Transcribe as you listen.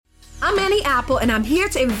I'm Annie Apple, and I'm here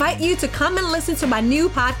to invite you to come and listen to my new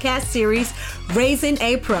podcast series, Raising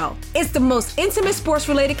a Pro. It's the most intimate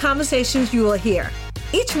sports-related conversations you will hear.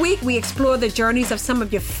 Each week, we explore the journeys of some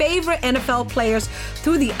of your favorite NFL players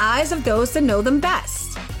through the eyes of those that know them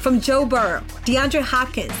best. From Joe Burrow, DeAndre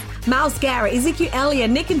Hopkins, Myles Garrett, Ezekiel Elliott,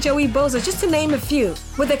 Nick and Joey Bosa, just to name a few.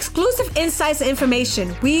 With exclusive insights and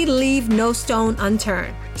information, we leave no stone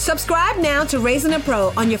unturned. Subscribe now to Raising a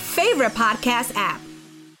Pro on your favorite podcast app.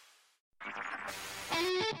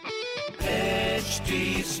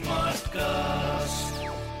 HD Smartcast.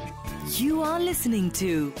 You are listening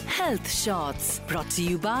to Health Shots, brought to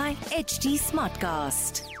you by HD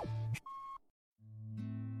Smartcast.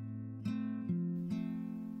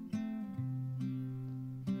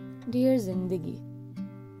 Dear Zindagi,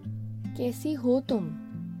 कैसी हो तुम?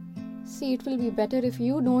 See, it will be better if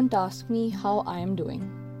you don't ask me how I am doing.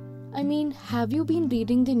 I mean, have you been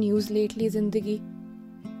reading the news lately, Zindagi?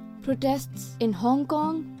 Protests in Hong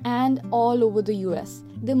Kong and all over the US.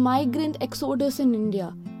 The migrant exodus in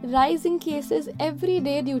India. Rising cases every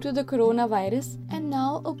day due to the coronavirus. And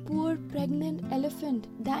now a poor pregnant elephant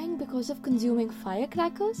dying because of consuming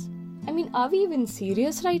firecrackers? I mean, are we even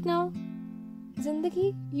serious right now?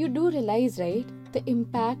 Zindagi, you do realize, right, the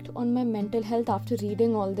impact on my mental health after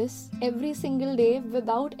reading all this every single day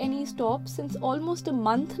without any stop since almost a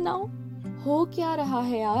month now? हो क्या रहा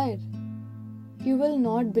है यार? You will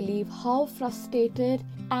not believe how frustrated,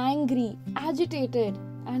 angry, agitated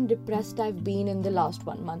and depressed I've been in the last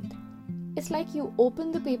 1 month. It's like you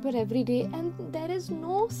open the paper every day and there is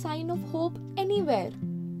no sign of hope anywhere.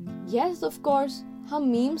 Yes, of course, हम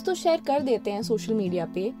memes तो share कर देते हैं social media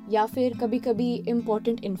पे या फिर कभी-कभी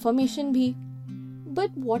important information भी.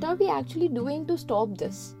 But what are we actually doing to stop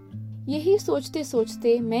this? यही सोचते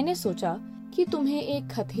सोचते मैंने सोचा कि तुम्हें एक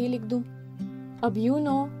खत ही लिख दूं. अब you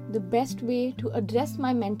know the best way to address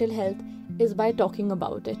my mental health is by talking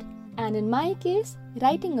about it, and in my case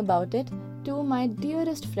writing about it to my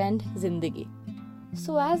dearest friend Zindagi.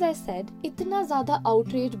 So as I said, इतना ज्यादा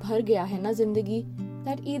आउटरेज भर गया है ना जिंदगी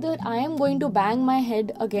that either I am going to bang my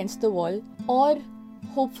head against the wall or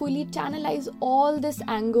hopefully channelize all this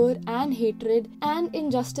anger and hatred and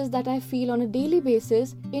injustice that I feel on a daily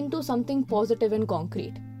basis into something positive and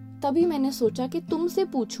concrete. तभी मैंने सोचा कि तुमसे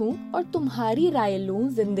पूछूं और तुम्हारी राय लूं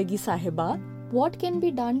जिंदगी साहिबा, what can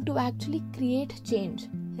be done to actually create change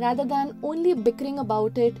rather than only bickering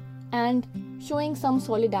about it and showing some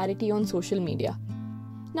solidarity on social media.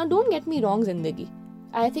 Now don't get me wrong जिंदगी,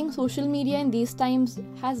 I think social media in these times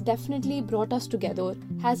has definitely brought us together,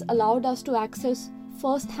 has allowed us to access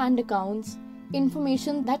first-hand accounts,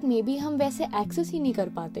 information that maybe हम वैसे access ही नहीं कर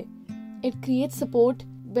पाते. It creates support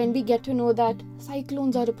when we get to know that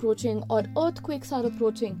cyclones are approaching or earthquakes are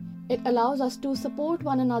approaching. It allows us to support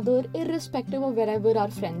one another irrespective of wherever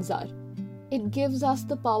our friends are. It gives us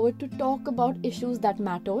the power to talk about issues that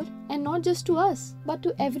matter, and not just to us, but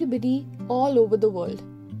to everybody all over the world.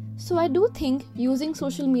 So I do think using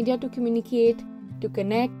social media to communicate, to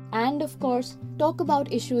connect, and of course, talk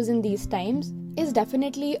about issues in these times is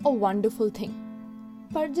definitely a wonderful thing.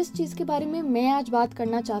 पर जिस चीज़ के बारे में मैं आज बात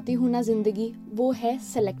करना चाहती हूँ ना जिंदगी, वो है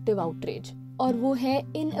selective outrage. और वो है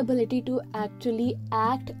inability to actually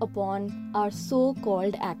act upon our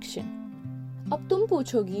so-called action. अब तुम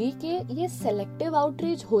पूछोगी कि ये selective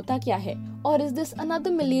outrage होता क्या है? Or is this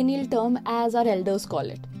another millennial term as our elders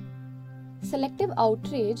call it? Selective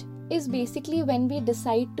outrage is basically when we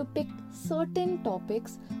decide to pick certain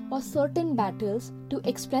topics or certain battles to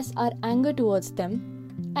express our anger towards them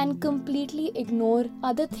and completely ignore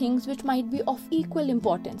other things which might be of equal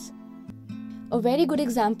importance. A very good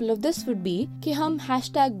example of this would be कि हम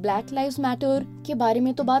 #Black Lives Matter के बारे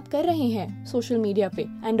में तो बात कर रहे हैं सोशल मीडिया पे,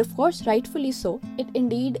 and of course rightfully so. It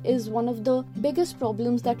indeed is one of the biggest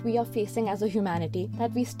problems that we are facing as a humanity,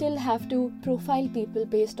 that we still have to profile people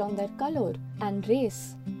based on their color and race.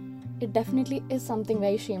 It definitely is something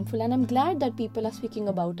very shameful, and I'm glad that people are speaking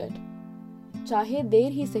about it. चाहे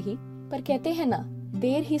देर ही सही, पर कहते हैं ना,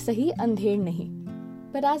 देर ही सही अंधेर नहीं.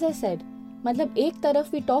 But as I said, मतलब एक तरफ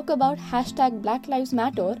we talk about #Black Lives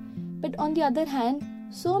Matter, but on the other hand,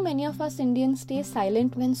 so many of us Indians stay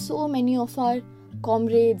silent when so many of our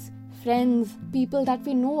comrades, friends, people that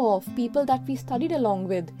we know of, people that we studied along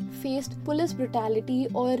with, faced police brutality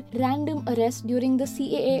or random arrest during the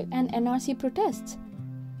CAA and NRC protests.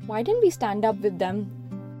 Why didn't we stand up with them?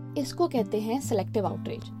 इसको कहते हैं selective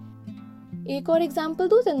outrage. एक और example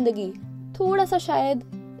दूं जिंदगी, थोड़ा सा शायद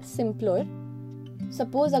सिंपलर.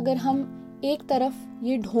 सपोज अगर हम एक तरफ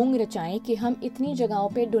ये ढोंग रचाएं कि हम इतनी जगहों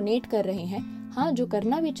पे डोनेट कर रहे हैं, हाँ जो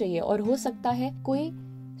करना भी चाहिए, और हो सकता है कोई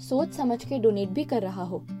सोच समझ के डोनेट भी कर रहा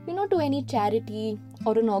हो, to any charity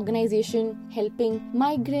or an organization helping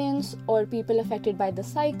migrants or people affected by the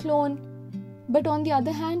cyclone. But on the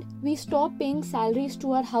other hand, we stop paying salaries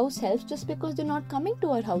to our house helps just because they're not coming to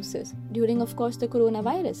our houses during, of course, the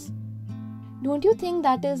coronavirus. Don't you think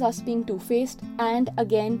that is us being two-faced and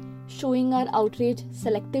again showing our outrage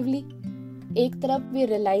selectively? एक तरफ we're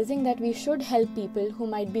realizing that we should help people who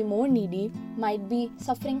might be more needy, might be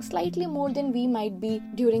suffering slightly more than we might be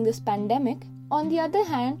during this pandemic. On the other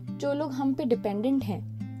hand, जो लोग हम पे dependent हैं,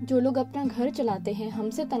 जो लोग अपना घर चलाते हैं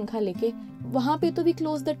हमसे तनख्वाह लेके, वहाँ पे तो we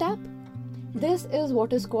close the tap. This is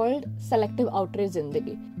what is called selective outrage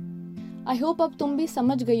जिंदगी. I hope अब तुम भी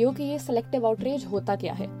समझ गई हो कि ये selective outrage होता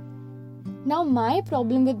क्या है. Now my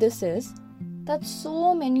problem with this is that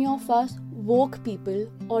so many of us woke people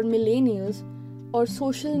or millennials or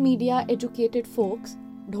social media educated folks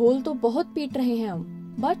ढोल तो बहुत पीट रहे हैं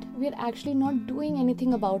हम, but we're actually not doing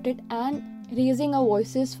anything about it and raising our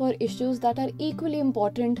voices for issues that are equally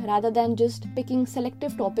important rather than just picking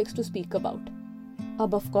selective topics to speak about.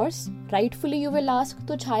 अब of course, rightfully you will ask,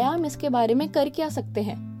 तो छाया हम इसके बारे में कर क्या सकते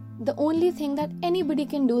हैं? The only thing that anybody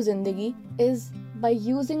can do जिंदगी is by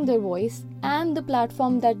using their voice and the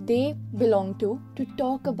platform that they belong to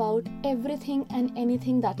talk about everything and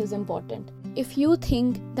anything that is important. If you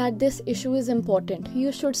think that this issue is important,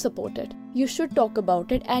 you should support it. You should talk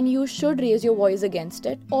about it and you should raise your voice against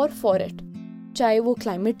it or for it. चाहे वो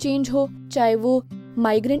climate change हो, चाहे वो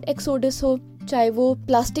migrant exodus हो, चाहे वो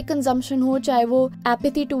plastic consumption हो, चाहे वो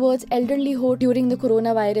apathy towards elderly हो during the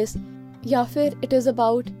coronavirus, या फिर it is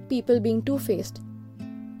about people being two-faced.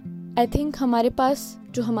 I think हमारे पास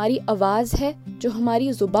जो हमारी आवाज़ है, जो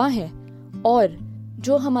हमारी ज़ुबान है और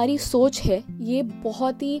जो हमारी सोच है, ये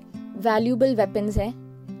बहुत ही valuable weapons हैं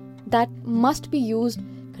that must be used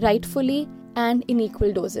rightfully and in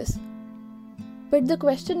equal doses. But the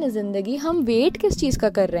question is ज़िंदगी, हम वेट किस चीज़ का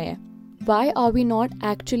कर रहे हैं? Why are we not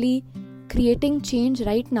actually creating change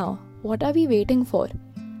right now? What are we waiting for?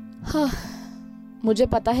 हाँ, मुझे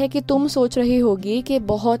पता है कि तुम सोच रही होगी कि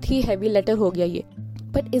बहुत ही heavy letter हो गया ये.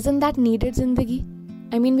 But isn't that needed zindagi?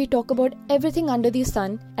 I mean, we talk about everything under the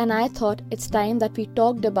sun and I thought it's time that we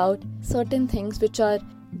talked about certain things which are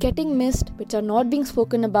getting missed, which are not being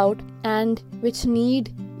spoken about and which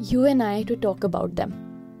need you and I to talk about them.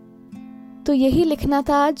 तो यही लिखना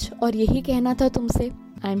था आज और यही कहना था तुमसे.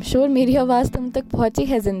 I'm sure मेरी आवाज़ तुम तक पहुंची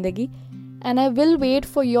है जिंदगी and I will wait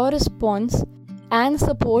for your response and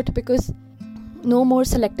support because no more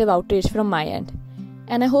selective outrage from my end.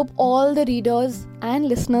 And I hope all the readers and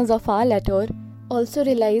listeners of our letter also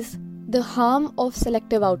realize the harm of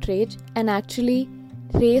selective outrage and actually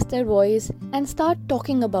raise their voice and start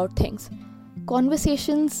talking about things.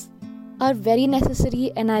 Conversations are very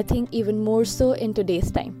necessary and I think even more so in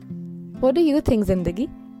today's time. What do you think, Zindagi?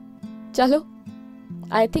 चलो,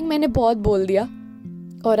 I think मैंने बहुत बोल दिया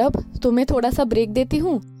और अब तुम्हें थोड़ा सा ब्रेक देती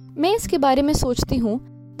हूँ. मैं इसके बारे में सोचती हूँ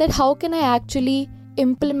that how can I actually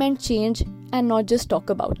implement change and not just talk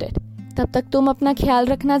about it. तब तक तुम अपना ख्याल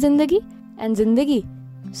रखना जिंदगी and जिंदगी,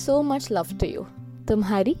 so much love to you.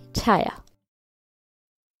 तुम्हारी छाया.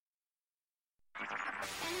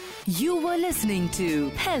 You were listening to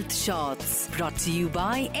Health Shots brought to you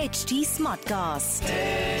by HT Smartcast.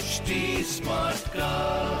 HT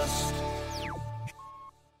Smartcast.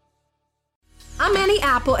 I'm Annie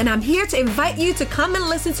Apple, and I'm here to invite you to come and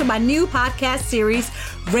listen to my new podcast series,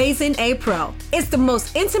 Raising a Pro. It's the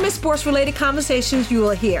most intimate sports-related conversations you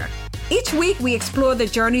will hear. Each week, we explore the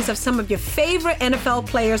journeys of some of your favorite NFL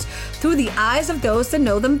players through the eyes of those that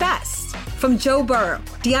know them best. From Joe Burrow,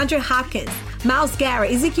 DeAndre Hopkins, Myles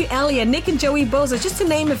Garrett, Ezekiel Elliott, Nick and Joey Bosa, just to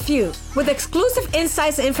name a few. With exclusive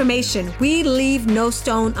insights and information, we leave no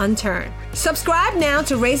stone unturned. Subscribe now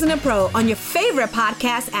to Raising a Pro on your favorite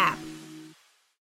podcast app.